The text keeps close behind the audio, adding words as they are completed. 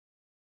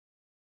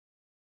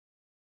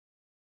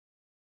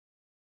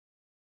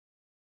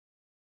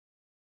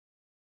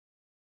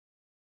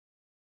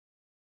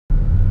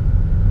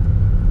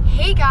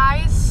Hey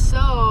guys,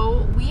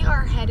 so we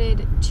are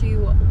headed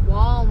to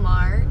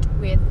Walmart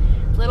with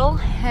little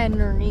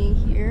Henry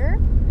here.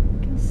 You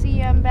can see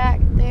him back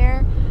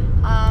there.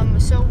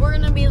 So we're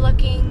gonna be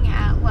looking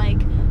at like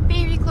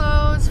baby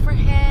clothes for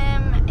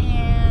him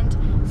and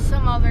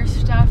some other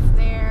stuff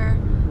there.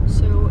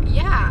 So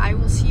yeah, I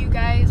will see you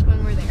guys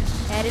when we're there.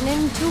 Heading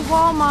into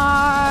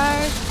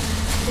Walmart.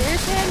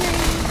 There's Henry.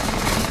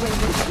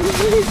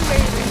 He's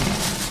waving.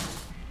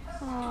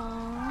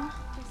 Aww.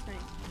 That's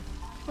nice.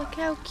 Look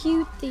how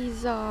cute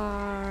these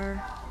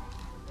are.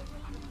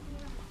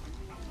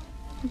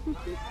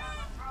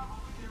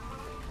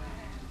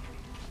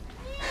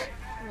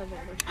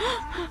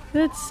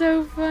 That's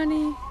so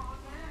funny.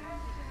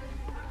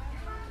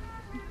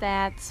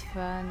 That's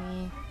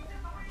funny.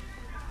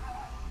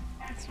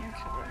 Let's make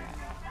sure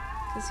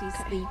because he's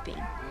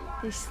sleeping.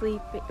 He's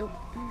sleeping. Oh.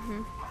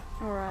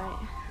 All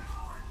right.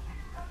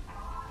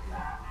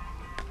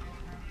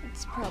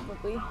 It's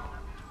probably.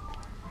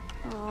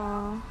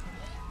 Aww.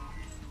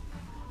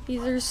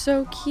 These are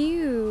so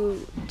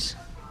cute.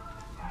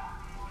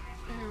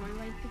 I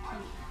like the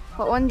cute.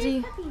 What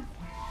onesie?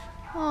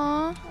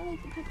 Aww. I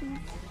like the puppies.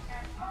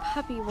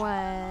 Puppy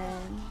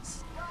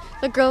ones.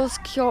 The girls'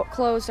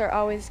 clothes are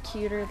always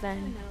cuter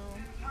than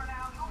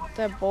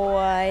the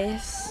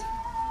boys.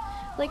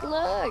 Like,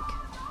 look.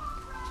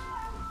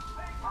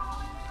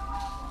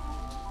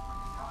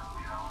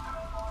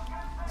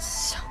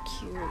 So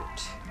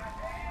cute.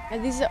 Are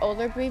these the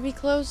older baby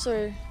clothes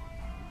or?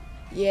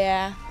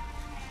 Yeah.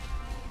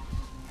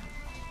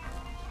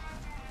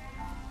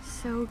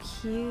 So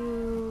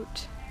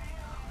cute.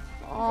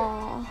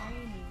 Aww.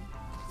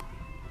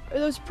 Are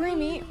those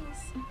preemies?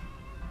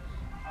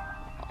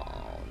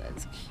 Oh,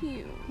 that's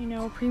cute. You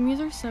know, preemies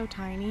are so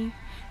tiny.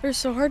 They're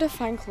so hard to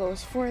find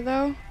clothes for,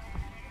 though.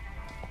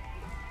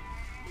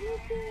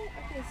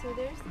 Okay, so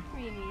there's the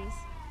preemies,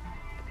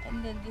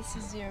 and then this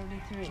is 0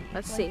 to 3.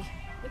 Let's see.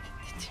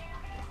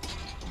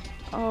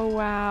 Oh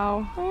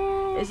wow.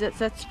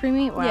 That's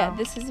preemie? Wow. Yeah,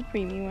 this is a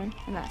preemie one,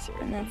 And that's it.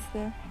 and that's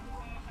the.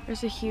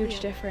 There's a huge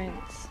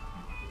difference.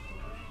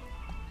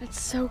 It's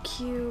so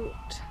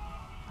cute.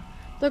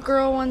 The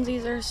girl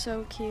onesies are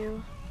so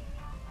cute.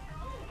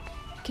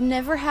 Can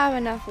never have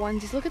enough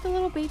onesies. Look at the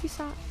little baby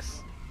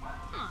socks.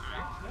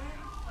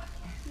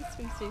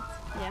 Swimsuits.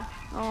 Yeah.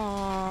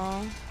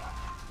 Aww.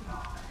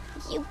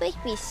 You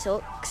baby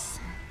socks.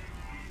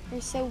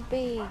 They're so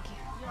big.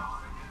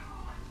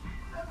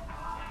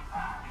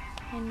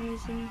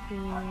 Henry's in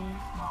here.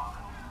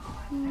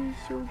 He's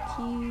so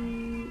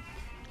cute.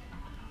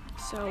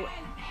 So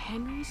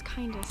Henry's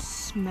kind of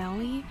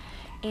smelly,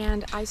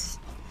 and he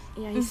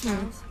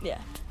smells.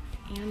 Yeah.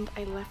 And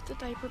I left the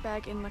diaper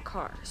bag in the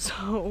car,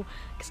 so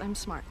because I'm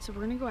smart. So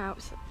we're gonna go out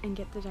and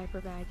get the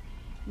diaper bag,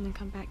 and then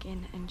come back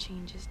in and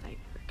change his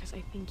diaper because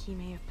I think he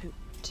may have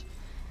pooped.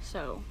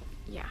 So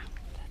yeah.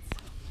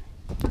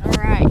 All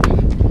right.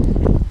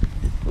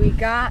 We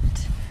got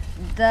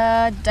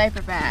the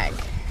diaper bag.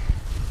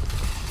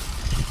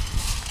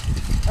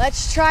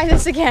 Let's try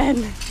this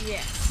again.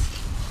 Yes.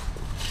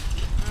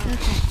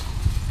 Okay.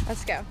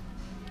 Let's go.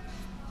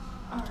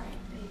 All right,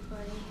 big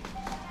buddy.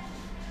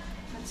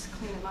 Let's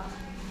clean him up.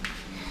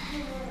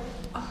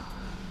 Oh.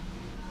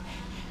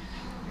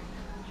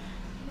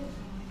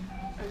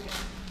 Okay.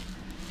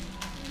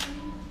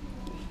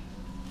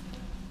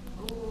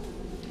 Oh,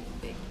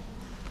 big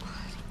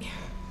body.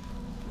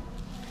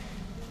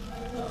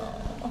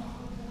 Oh,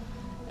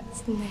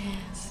 that's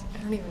nasty. I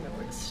don't even know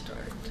where to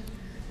start.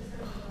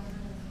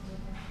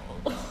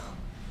 Oh.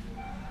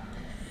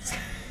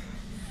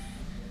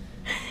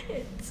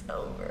 It's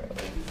over.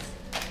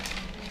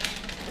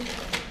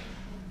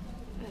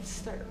 Let's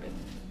start with.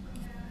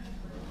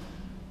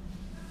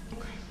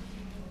 Okay.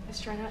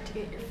 Let's try not to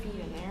get your feet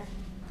in there.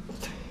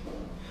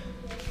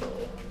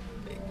 Oh,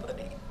 big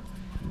buddy.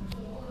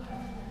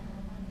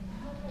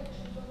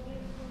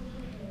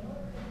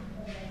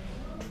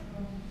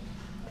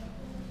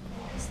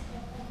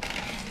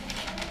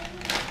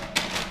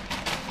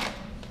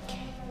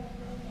 Okay.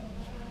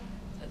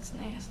 That's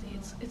nasty.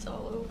 It's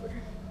all over.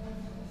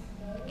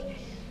 Okay.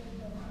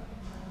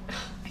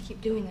 I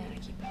keep doing that. I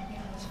keep putting it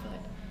on his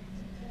foot.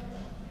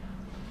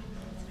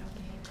 Is it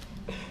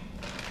okay?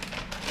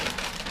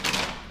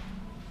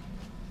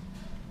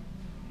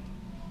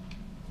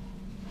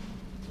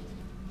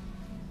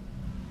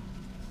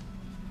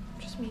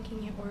 Just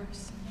making it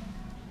worse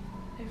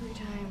every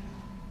time.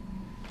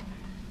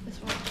 This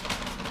one.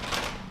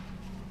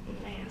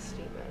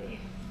 Nasty, buddy.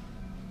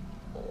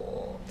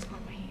 Oh, it's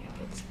on my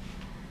hand.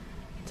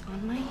 It's on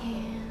my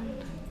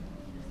hand.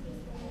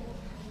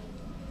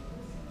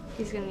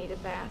 He's gonna need a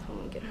bath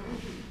when we get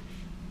home.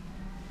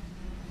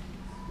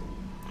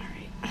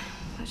 Alright,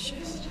 let's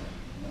just.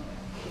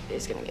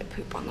 He's gonna get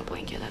poop on the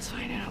blanket, that's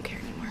fine, I don't care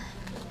anymore.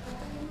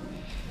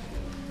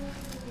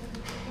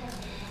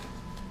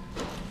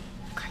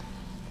 Okay.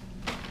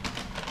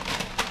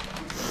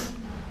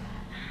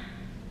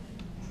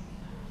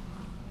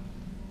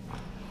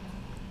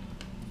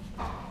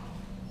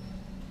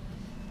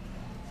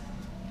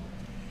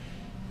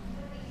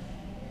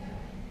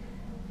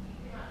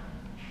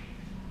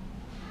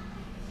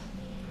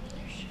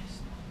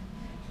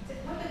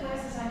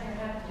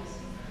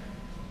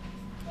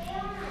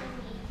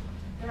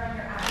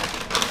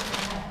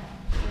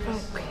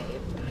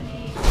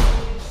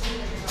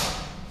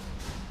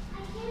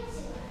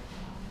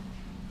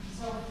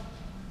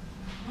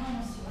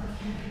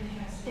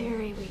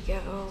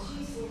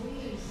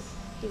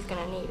 He's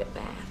gonna need a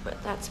bath,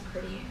 but that's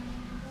pretty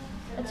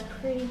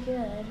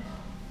good.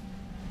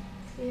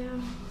 Yeah,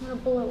 I'm gonna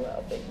blow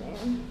out, big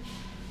man.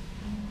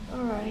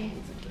 All right.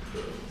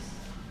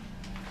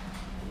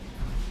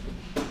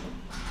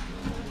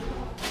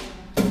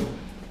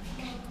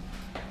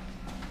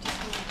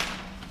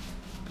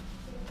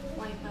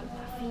 Wipe up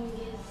my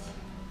fingers.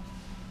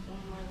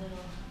 One more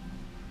little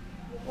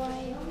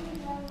wipe.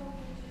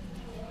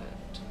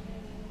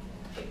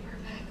 Put paper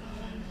back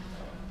on.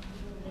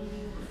 A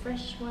new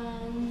fresh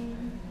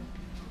one.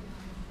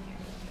 There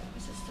we go.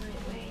 Is this the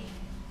right way?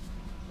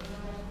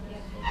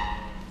 Yep,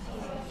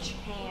 he's a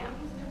champ.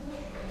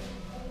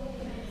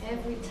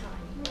 Every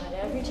time. But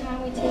every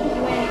time we take you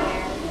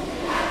anywhere,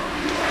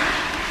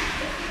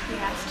 he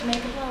has to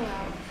make a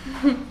blowout.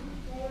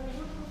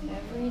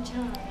 Every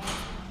time.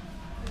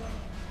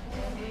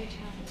 Every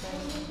time,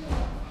 buddy.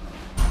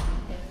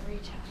 Every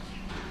time.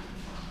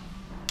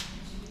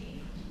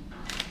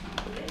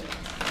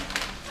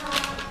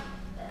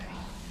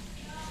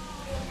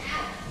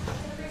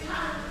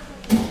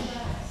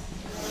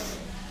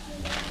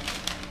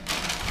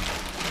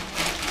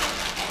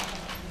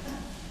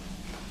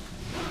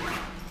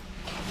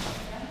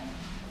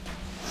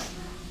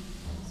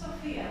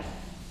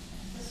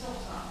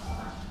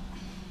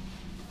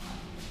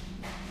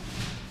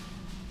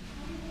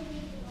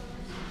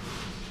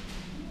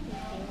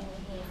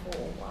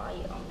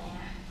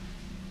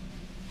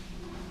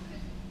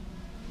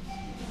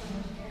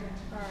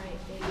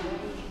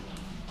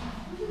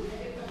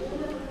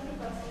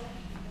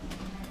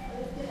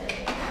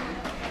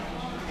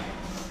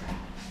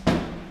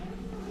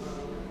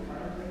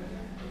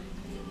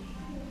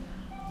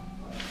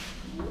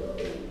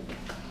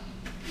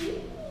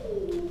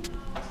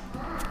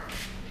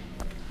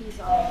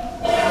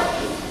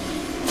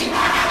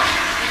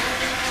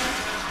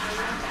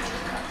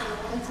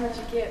 That's what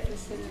you get for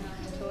sitting on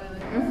the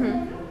toilet.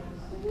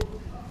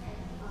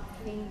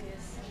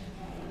 Fingers.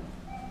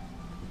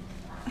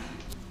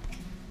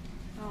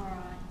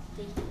 Alright.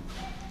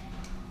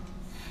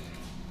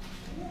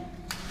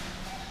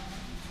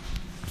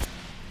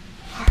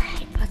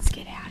 Alright, let's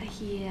get out of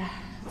here.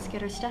 Let's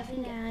get our stuff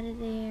out of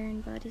there,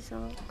 and Buddy's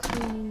all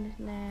cleaned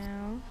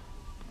now.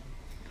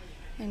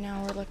 And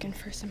now we're looking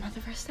for some other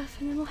of our stuff,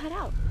 and then we'll head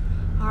out.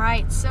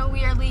 Alright, so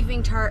we are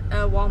leaving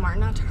Walmart,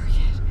 not Target.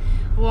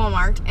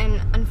 Walmart,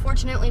 and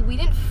unfortunately we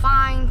didn't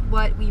find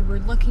what we were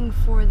looking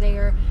for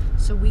there,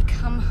 so we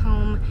come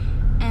home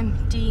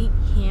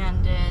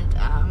empty-handed,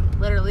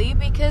 literally,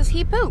 because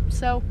he pooped,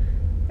 so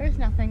there's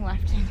nothing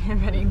left in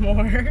him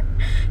anymore.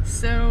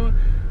 So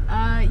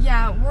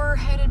yeah, we're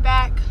headed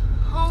back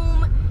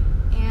home,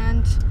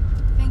 and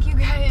thank you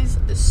guys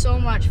so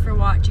much for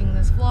watching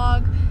this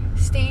vlog.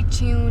 Stay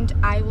tuned.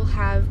 I will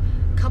have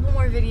a couple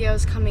more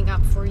videos coming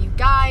up for you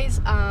guys,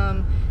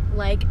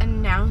 like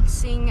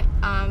announcing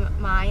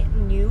my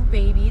new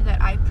baby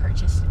that I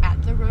purchased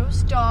at the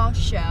Rose Doll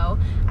Show.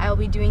 I'll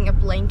be doing a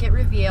blanket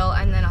reveal,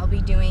 and then I'll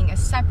be doing a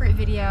separate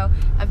video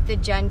of the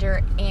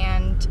gender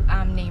and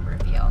name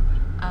reveal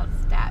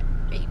of that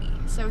baby.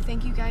 So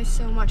thank you guys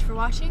so much for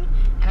watching,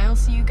 and I will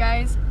see you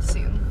guys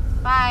soon.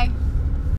 Bye!